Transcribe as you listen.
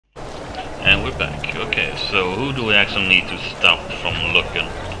And we're back. Okay, so who do we actually need to stop from looking?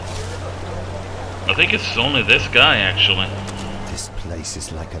 I think it's only this guy, actually. This place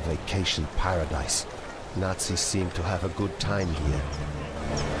is like a vacation paradise. Nazis seem to have a good time here.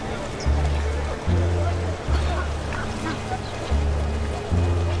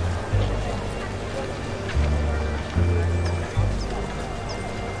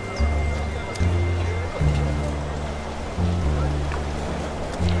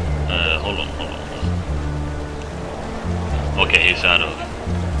 Hold on. Okay, he's out of.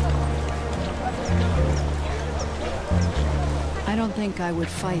 I don't think I would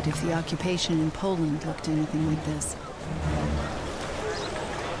fight if the occupation in Poland looked anything like this.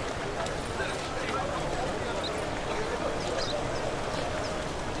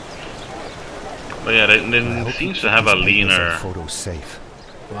 But yeah, they seems to have a leaner. Photos safe.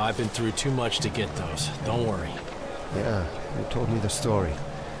 Well, I've been through too much to get those. Don't worry. Yeah, you told me the story.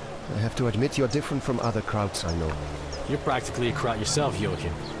 I have to admit you're different from other Krauts I know. You're practically a Kraut yourself,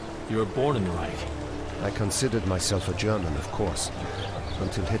 Joachim. You were born in the Reich. I considered myself a German, of course,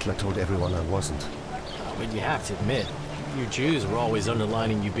 until Hitler told everyone I wasn't. But you have to admit, you Jews were always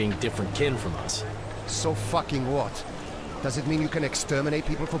underlining you being different kin from us. So fucking what? Does it mean you can exterminate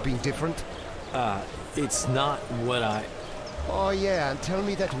people for being different? It's not what I... Oh yeah, and tell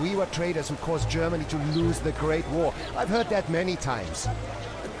me that we were traitors who caused Germany to lose the Great War. I've heard that many times.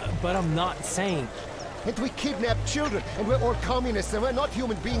 But I'm not saying... And we kidnapped children, and we're all communists, and we're not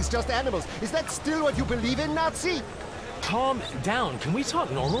human beings, just animals. Is that still what you believe in, Nazi? Calm down. Can we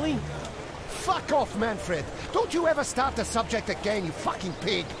talk normally? Fuck off, Manfred. Don't you ever start the subject again, you fucking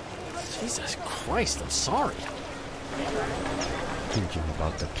pig. Jesus Christ, I'm sorry. Thinking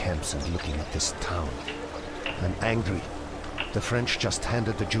about the camps and looking at this town. I'm angry. The French just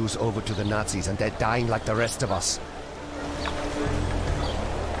handed the Jews over to the Nazis, and they're dying like the rest of us.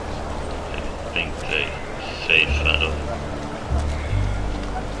 I think they say so.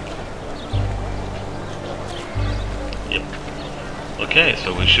 Yep. Okay,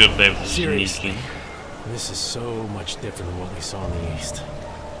 so we should be able to sneak in. This is so much different than what we saw in the East.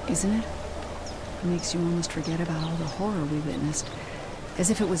 Isn't it? It makes you almost forget about all the horror we witnessed. As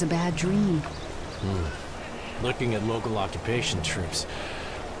if it was a bad dream. Looking at local occupation troops,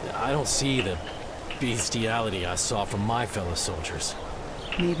 I don't see the bestiality I saw from my fellow soldiers.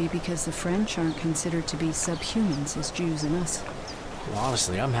 Maybe because the French aren't considered to be subhumans as Jews and us. Well,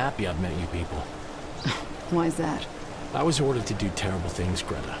 honestly, I'm happy I've met you people. Why's that? I was ordered to do terrible things,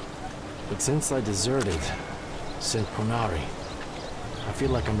 Greta. But since I deserted St. Ponari, I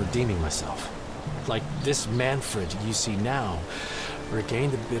feel like I'm redeeming myself. Like this Manfred you see now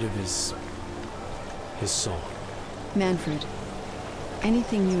regained a bit of his soul. Manfred,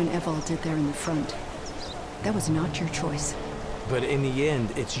 anything you and Evald did there in the front, that was not your choice. But in the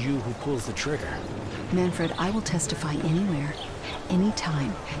end, it's you who pulls the trigger. Manfred, I will testify anywhere,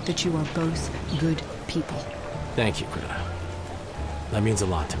 anytime, that you are both good people. Thank you, Greta. That means a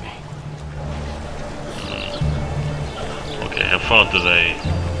lot to me. Okay, how far do they...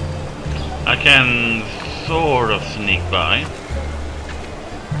 I can sort of sneak by.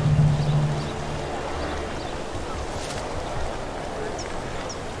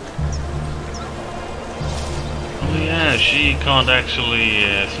 Oh yeah, she can't actually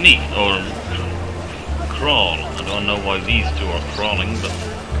sneak or crawl. I don't know why these two are crawling, but...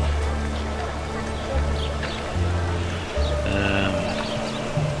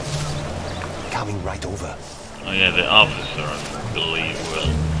 Coming right over. Oh yeah, the officer, I believe,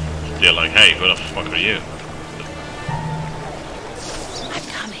 will still like, hey, who the fuck are you? I'm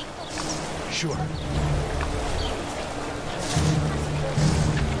coming. Sure.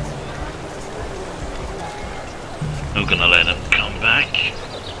 I'm gonna let him come back.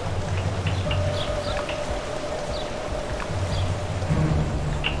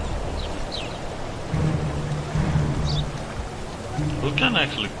 Who can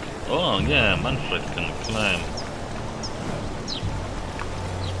actually... Oh yeah, Manfred can climb.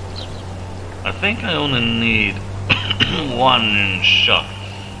 I think I only need one shot.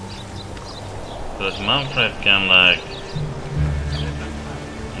 Because Manfred can like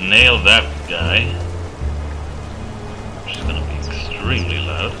nail that guy. Which is gonna be extremely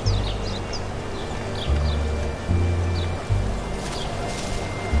loud.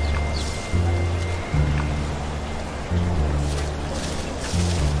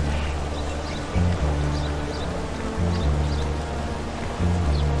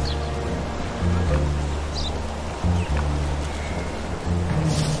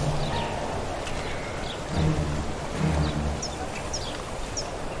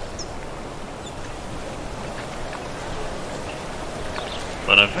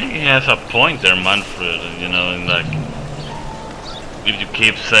 But I think he has a point there, Manfred, you know, in like, if you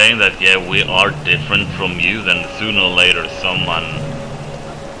keep saying that, yeah, we are different from you, then sooner or later someone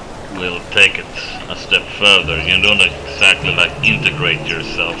will take it a step further. You don't exactly like integrate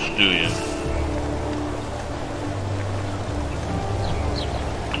yourself, do you?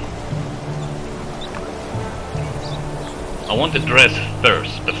 I want the dress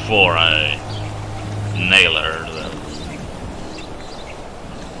first before I nail her though.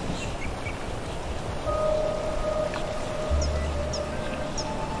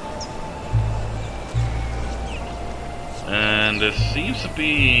 And there seems to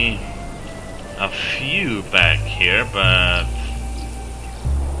be a few back here, but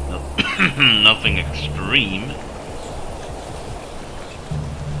nothing extreme.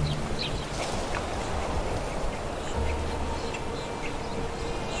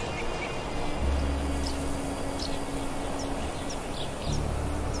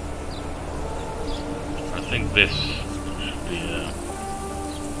 I think this should be a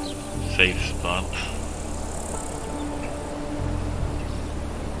safe spot.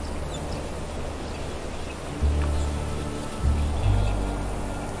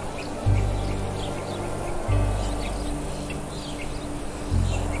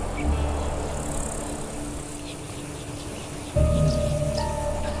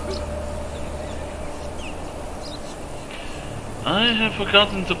 I have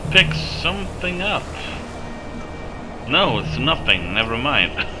forgotten to pick something up. No, it's nothing, never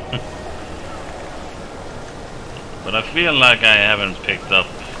mind. But I feel like I haven't picked up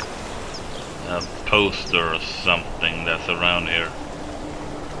a poster or something that's around here.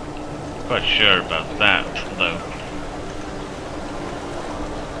 Quite sure about that, though.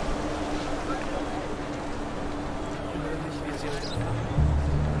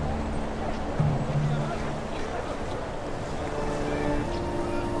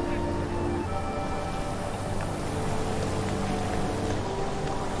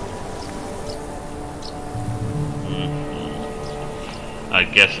 I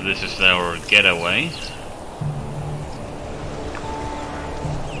guess this is our getaway.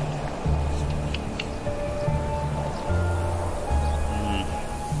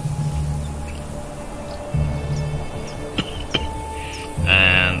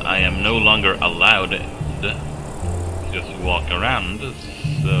 And I am no longer allowed to just walk around,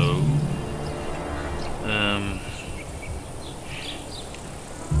 so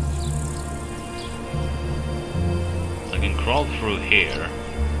I can crawl through here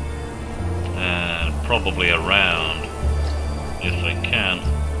and probably around. Yes, I can.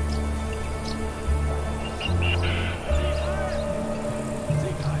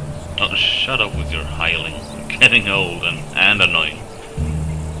 Oh, shut up with your hiling. You're getting old and annoying.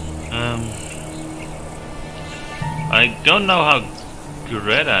 I don't know how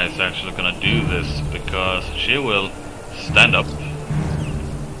Greta is actually gonna do this, because she will stand up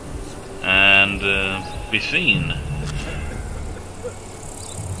and be seen.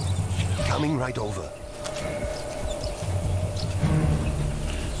 Coming right over.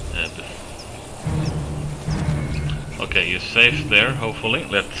 Okay, you're safe there, hopefully.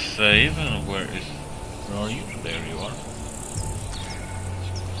 Let's save. Where are you? There you are.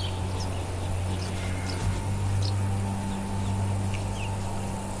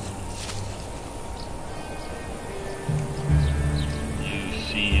 You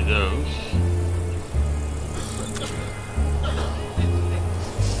see those?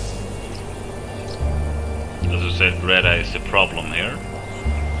 As I said, Greta is the problem here.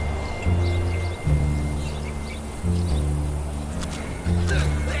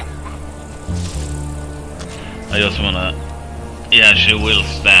 I just wanna... Yeah, she will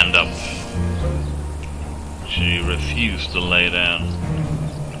stand up. She refused to lay down.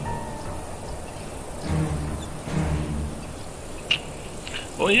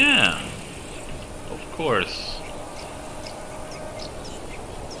 Oh yeah! Of course.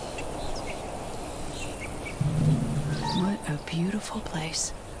 What a beautiful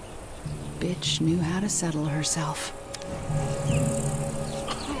place. Bitch knew how to settle herself.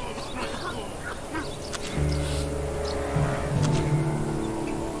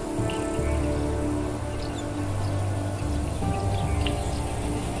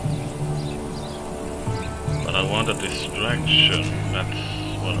 But I want a distraction. That's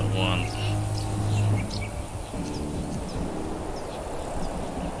what I want.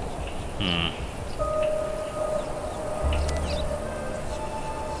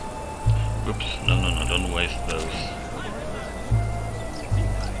 Oops, no, don't waste those.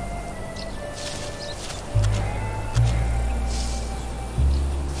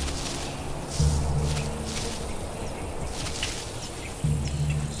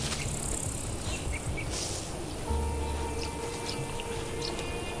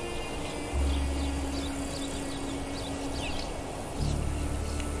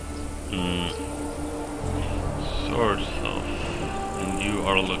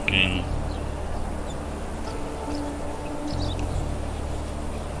 are looking.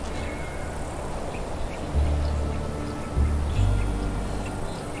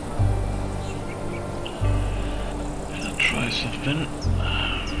 Can I try something?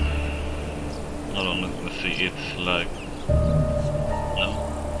 Hold on, let's see. It's like no.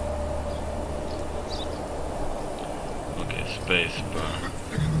 Okay, space bar.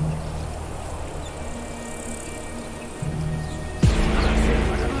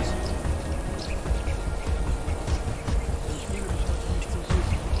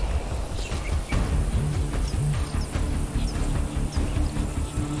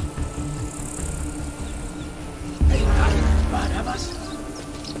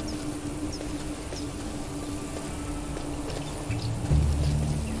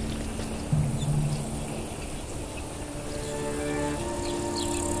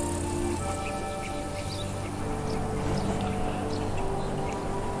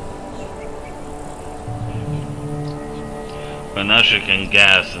 But now she can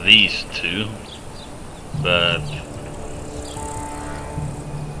gas these two, but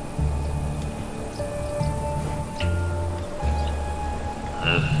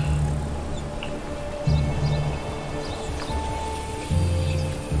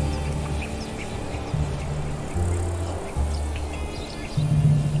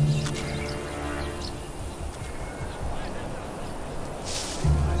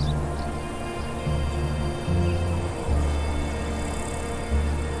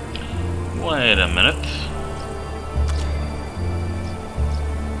wait a minute.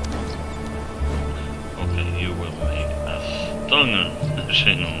 Okay, you will make a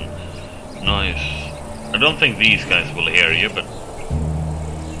stunning noise. I don't think these guys will hear you, but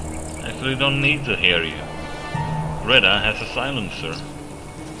actually don't need to hear you. Greta has a silencer.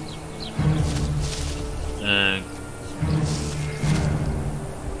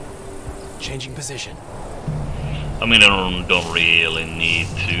 Changing position. I mean, I don't really need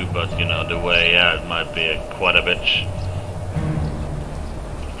to, but you know, the way out might be quite a bitch.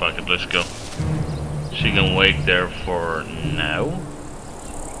 Fuck it, let's go. She can wait there for now.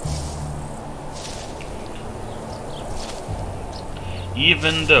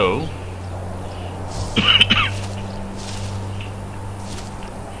 Even though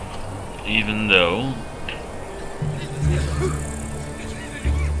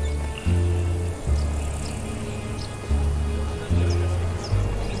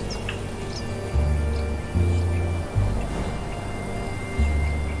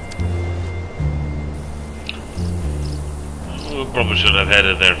probably should have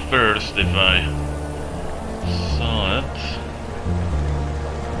headed there first if I saw it.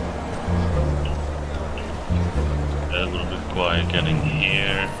 A little bit quiet getting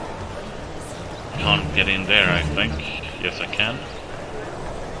here. Can't get in there, I think. Yes, I can.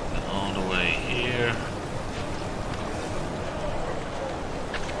 All the way here.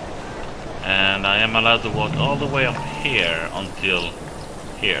 And I am allowed to walk all the way up here until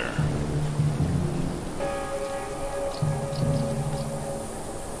here.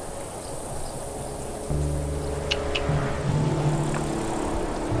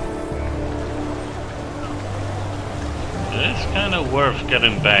 It's kind of worth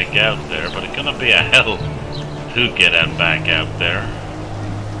getting back out there, but it's gonna be a hell to get back out there.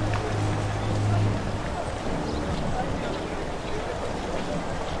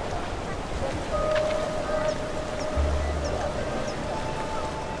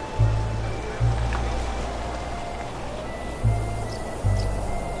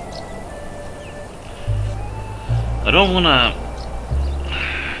 I don't wanna,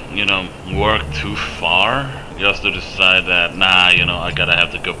 you know, work too far. Just to decide that, nah, you know, I gotta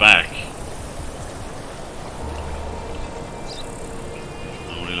have to go back.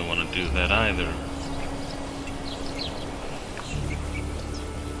 I don't really want to do that either.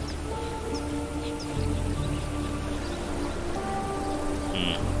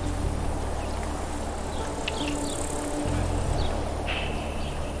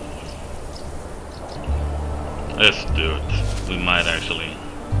 Let's do it. We might actually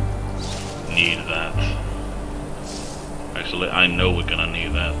need that. Actually, I know we're gonna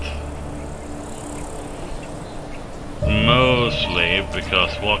need that. Mostly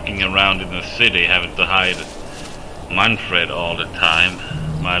because walking around in the city having to hide Manfred all the time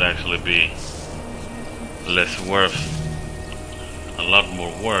might actually be less worth, a lot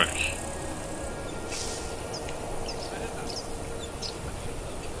more work.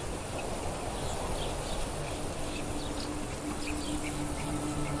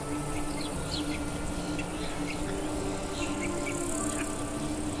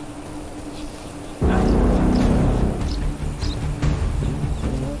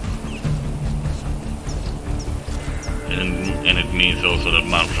 And it means also that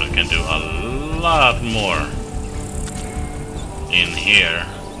Manfred can do a lot more in here.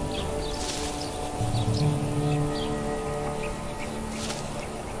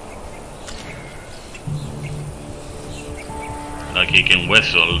 Like he can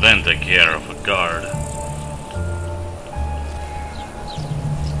whistle, then take care of a guard.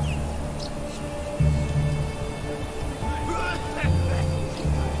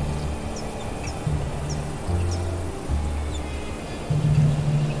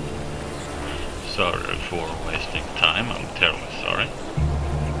 Sorry for wasting time, I'm terribly sorry.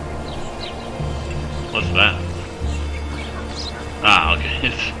 What's that? Ah, okay,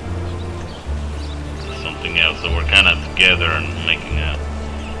 it's something else, so we're kind of together and making a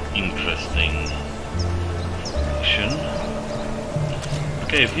interesting action.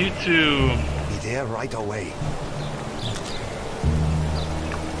 Okay, if you two... Be there right away.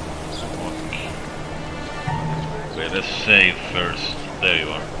 Okay, let's save first. There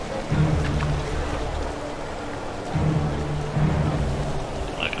you are.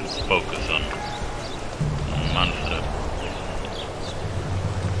 I can focus on Manfred.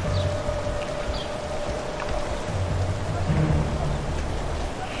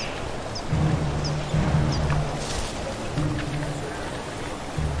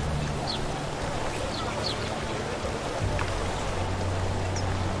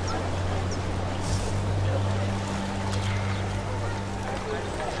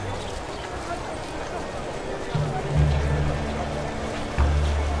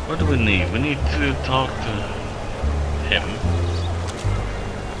 What do we need? We need to talk to him.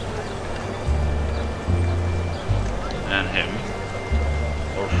 And him.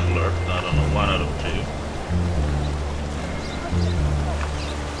 Or flirt, I don't know, one out of two.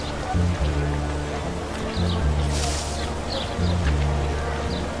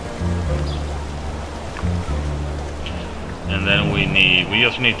 And then we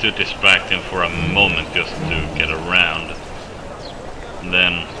just need to distract him for a moment just to get around. And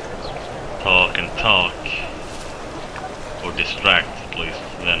then talk and talk, or distract at least,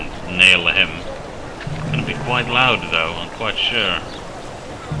 then nail him. It's gonna be quite loud though, I'm quite sure.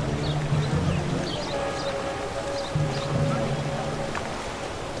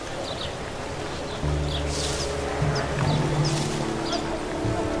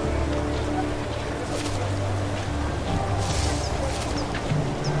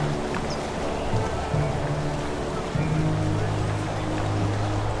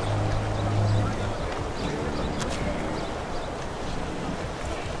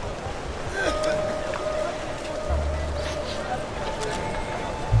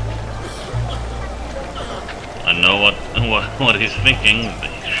 I know what he's thinking.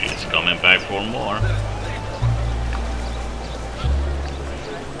 She's coming back for more.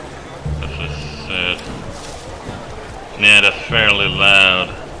 As I said. Yeah, that's fairly loud.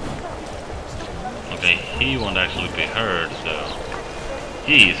 Okay, he won't actually be heard though.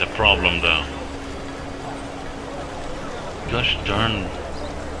 He's a problem though. Gosh darn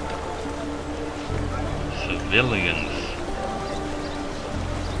civilians.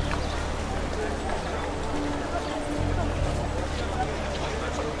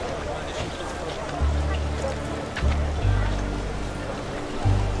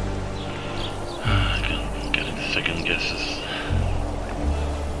 Second guesses.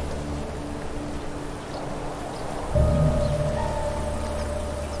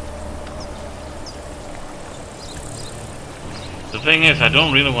 The thing is, I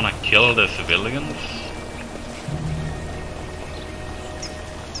don't really want to kill the civilians.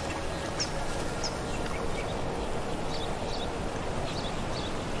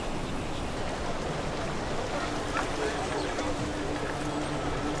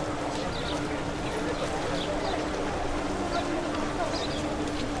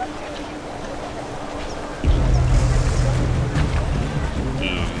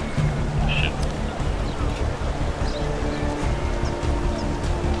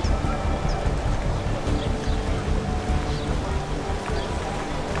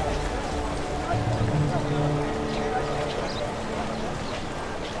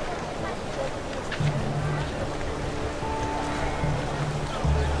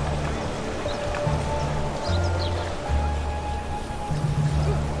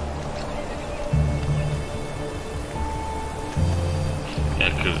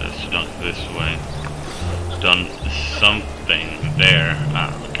 This way. Done something there.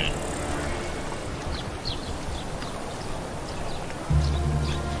 Ah, okay.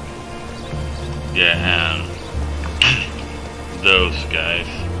 Yeah, and those guys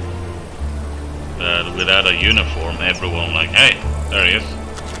that without a uniform, everyone like, hey, there he is.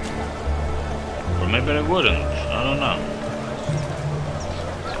 Or maybe they wouldn't. I don't know.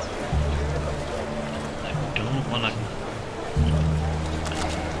 wanna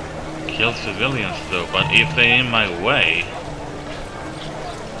kill civilians though, but if they're in my way,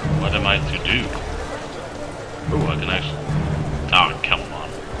 what am I to do? Oh, I can actually... Oh, come on.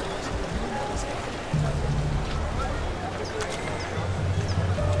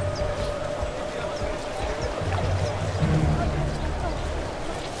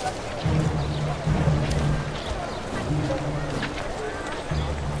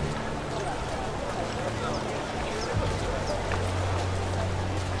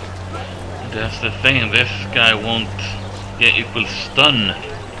 That's the thing, this guy won't... Yeah, it will stun.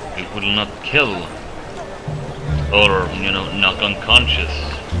 It will not kill. Or, you know, knock unconscious.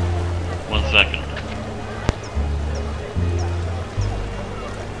 1 second.